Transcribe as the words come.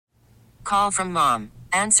Call from mom.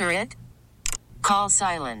 Answer it. Call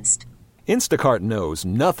silenced. Instacart knows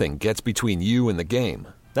nothing gets between you and the game.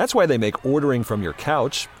 That's why they make ordering from your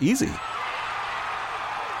couch easy.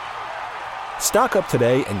 Stock up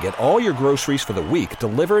today and get all your groceries for the week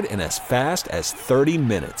delivered in as fast as 30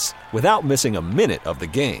 minutes without missing a minute of the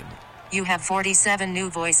game. You have 47 new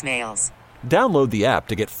voicemails. Download the app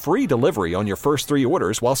to get free delivery on your first 3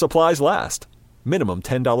 orders while supplies last. Minimum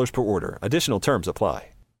 $10 per order. Additional terms apply.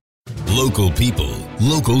 Local people,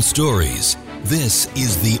 local stories. This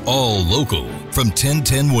is the All Local from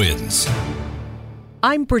 1010 Wins.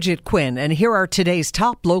 I'm Bridget Quinn, and here are today's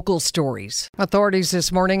top local stories. Authorities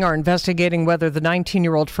this morning are investigating whether the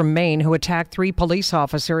 19-year-old from Maine who attacked 3 police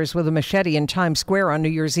officers with a machete in Times Square on New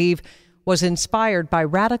Year's Eve was inspired by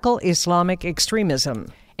radical Islamic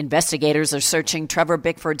extremism. Investigators are searching Trevor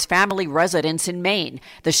Bickford's family residence in Maine,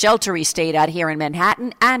 the shelter he stayed at here in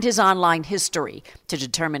Manhattan, and his online history to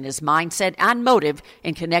determine his mindset and motive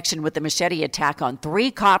in connection with the machete attack on 3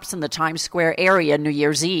 cops in the Times Square area New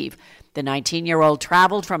Year's Eve. The 19-year-old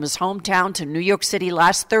traveled from his hometown to New York City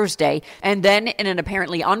last Thursday and then, in an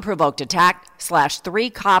apparently unprovoked attack, slashed 3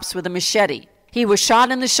 cops with a machete. He was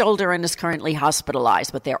shot in the shoulder and is currently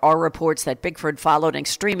hospitalized, but there are reports that Bickford followed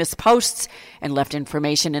extremist posts and left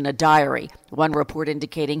information in a diary. One report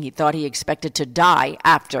indicating he thought he expected to die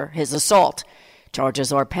after his assault.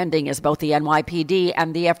 Charges are pending as both the NYPD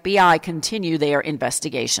and the FBI continue their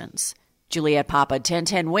investigations. Juliet Papa,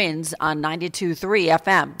 1010 Wins on 92.3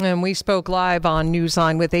 FM. And we spoke live on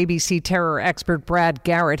Newsline with ABC terror expert Brad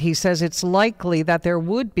Garrett. He says it's likely that there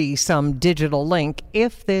would be some digital link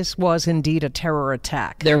if this was indeed a terror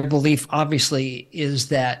attack. Their belief, obviously, is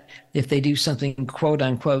that if they do something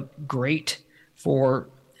quote-unquote great for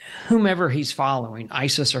whomever he's following,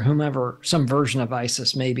 ISIS or whomever, some version of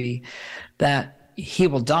ISIS maybe, that he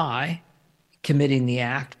will die committing the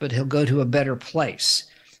act, but he'll go to a better place.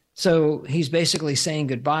 So he's basically saying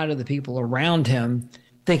goodbye to the people around him,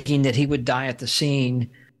 thinking that he would die at the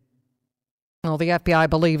scene. Well, the FBI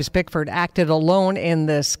believes Bickford acted alone in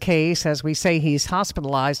this case. As we say, he's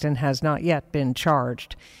hospitalized and has not yet been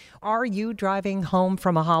charged. Are you driving home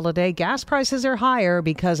from a holiday? Gas prices are higher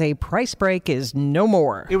because a price break is no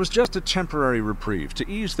more. It was just a temporary reprieve to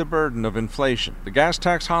ease the burden of inflation. The gas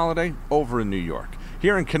tax holiday over in New York.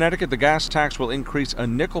 Here in Connecticut, the gas tax will increase a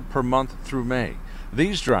nickel per month through May.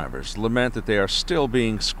 These drivers lament that they are still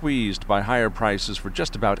being squeezed by higher prices for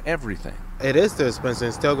just about everything. It is still expensive.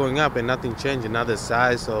 It's still going up and nothing changing, not the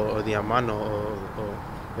size or the amount or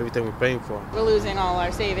everything we're paying for. We're losing all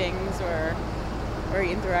our savings or we're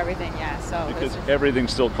eating through everything, yeah. So because everything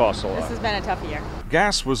still costs a lot. This has been a tough year.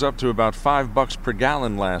 Gas was up to about $5 per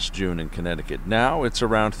gallon last June in Connecticut. Now it's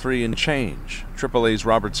around $3 and change. AAA's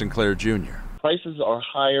Robert Sinclair Jr. Prices are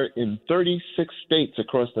higher in 36 states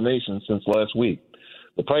across the nation since last week.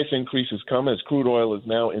 The price increases come as crude oil is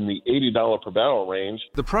now in the $80 per barrel range.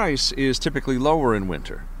 The price is typically lower in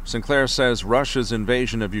winter. Sinclair says Russia's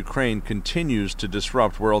invasion of Ukraine continues to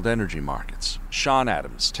disrupt world energy markets. Sean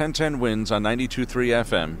Adams, 1010 Wins on 92.3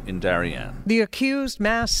 FM in Darien. The accused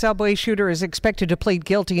mass subway shooter is expected to plead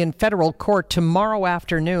guilty in federal court tomorrow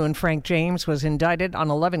afternoon. Frank James was indicted on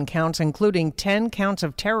 11 counts, including 10 counts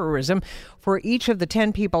of terrorism for each of the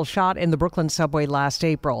 10 people shot in the Brooklyn subway last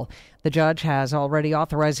April. The judge has already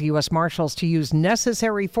authorized U.S. Marshals to use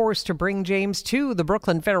necessary force to bring James to the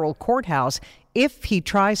Brooklyn Federal Courthouse if he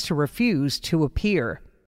tries to refuse to appear.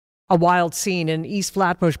 A wild scene in East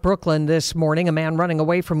Flatbush, Brooklyn this morning. A man running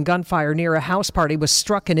away from gunfire near a house party was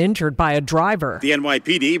struck and injured by a driver. The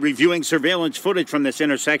NYPD reviewing surveillance footage from this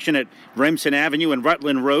intersection at Remsen Avenue and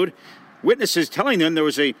Rutland Road. Witnesses telling them there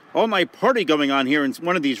was a all-night party going on here in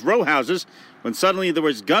one of these row houses when suddenly there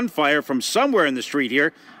was gunfire from somewhere in the street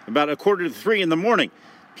here about 2:45 in the morning.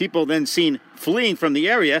 People then seen fleeing from the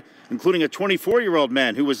area, including a 24-year-old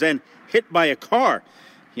man who was then hit by a car.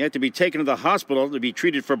 He had to be taken to the hospital to be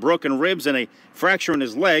treated for broken ribs and a fracture in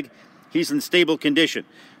his leg. He's in stable condition.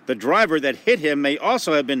 The driver that hit him may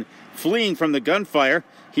also have been fleeing from the gunfire.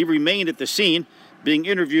 He remained at the scene, being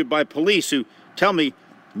interviewed by police who tell me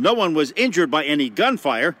no one was injured by any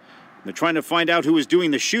gunfire. They're trying to find out who was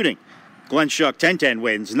doing the shooting. Glenn Schuck, 1010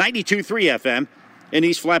 Wins, 92.3 FM in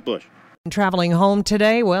East Flatbush. Traveling home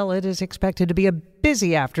today, well, it is expected to be a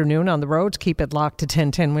busy afternoon on the roads. Keep it locked to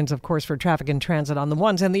 1010 Wins, of course, for traffic and transit on the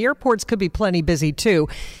ones. And the airports could be plenty busy, too.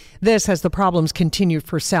 This as the problems continue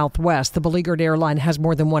for Southwest. The beleaguered airline has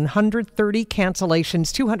more than 130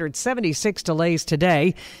 cancellations, 276 delays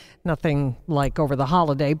today. Nothing like over the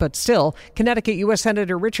holiday, but still, Connecticut U.S.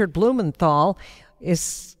 Senator Richard Blumenthal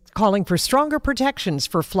is calling for stronger protections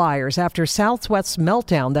for flyers after Southwest's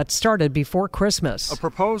meltdown that started before Christmas. A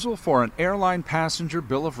proposal for an airline passenger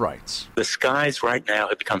bill of rights. The skies right now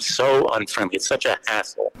have become so unfriendly. It's such a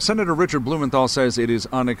hassle. Senator Richard Blumenthal says it is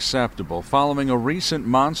unacceptable. Following a recent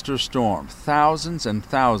monster storm, thousands and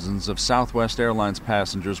thousands of Southwest Airlines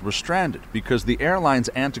passengers were stranded because the airline's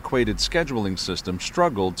antiquated scheduling system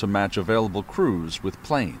struggled to match available crews with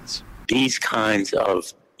planes. These kinds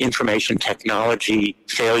of information technology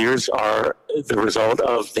failures are the result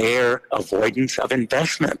of their avoidance of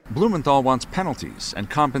investment. Blumenthal wants penalties and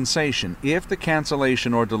compensation if the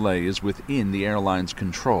cancellation or delay is within the airline's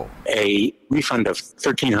control. A refund of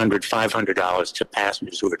 $1,300, $500 to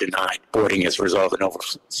passengers who are denied boarding as a result of an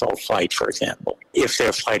oversold flight, for example. If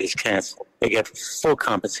their flight is canceled, they get full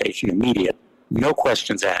compensation immediate, no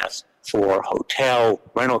questions asked, for hotel,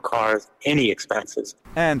 rental cars, any expenses.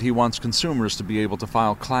 And he wants consumers to be able to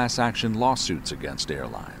file class action lawsuits against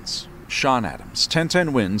airlines. Sean Adams,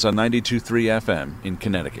 1010 Wins on 92.3 FM in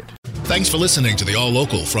Connecticut. Thanks for listening to the All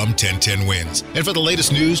Local from 1010 Wins. And for the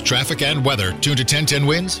latest news, traffic, and weather, tune to 1010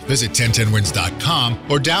 Wins, visit 1010wins.com,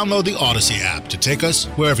 or download the Odyssey app to take us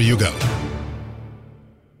wherever you go.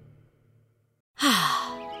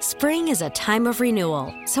 Spring is a time of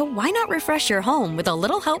renewal, so why not refresh your home with a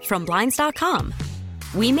little help from Blinds.com?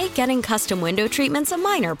 We make getting custom window treatments a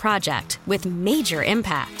minor project with major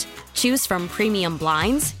impact. Choose from premium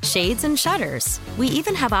blinds, shades, and shutters. We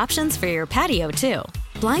even have options for your patio, too.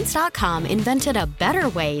 Blinds.com invented a better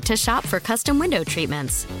way to shop for custom window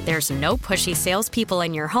treatments. There's no pushy salespeople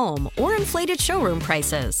in your home or inflated showroom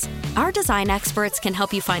prices. Our design experts can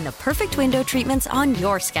help you find the perfect window treatments on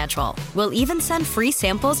your schedule. We'll even send free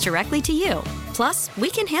samples directly to you. Plus, we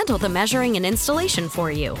can handle the measuring and installation for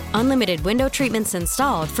you. Unlimited window treatments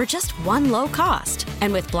installed for just one low cost.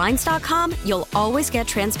 And with Blinds.com, you'll always get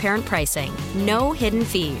transparent pricing. No hidden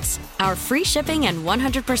fees. Our free shipping and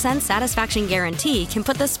 100% satisfaction guarantee can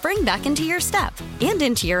put the spring back into your step and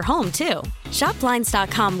into your home, too. Shop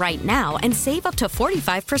Blinds.com right now and save up to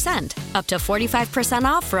 45%. Up to 45%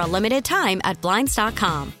 off for a limited time at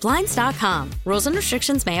Blinds.com. Blinds.com. Rules and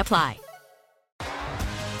restrictions may apply.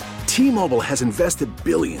 T-Mobile has invested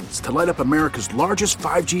billions to light up America's largest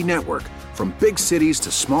 5G network, from big cities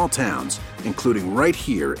to small towns, including right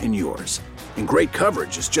here in yours. And great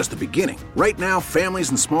coverage is just the beginning. Right now, families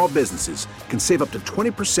and small businesses can save up to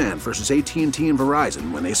 20% versus AT&T and Verizon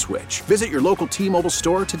when they switch. Visit your local T-Mobile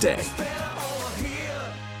store today.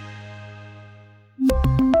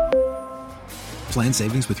 Plan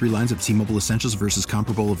savings with 3 lines of T-Mobile Essentials versus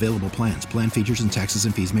comparable available plans. Plan features and taxes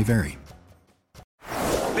and fees may vary.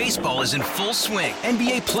 Baseball is in full swing.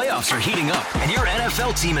 NBA playoffs are heating up, and your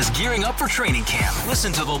NFL team is gearing up for training camp.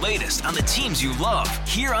 Listen to the latest on the teams you love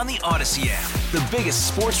here on the Odyssey app. The biggest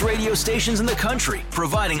sports radio stations in the country,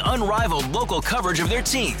 providing unrivaled local coverage of their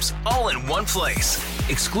teams, all in one place.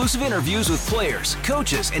 Exclusive interviews with players,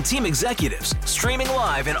 coaches, and team executives, streaming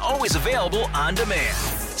live and always available on demand.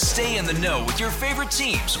 Stay in the know with your favorite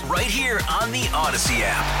teams right here on the Odyssey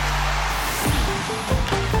app.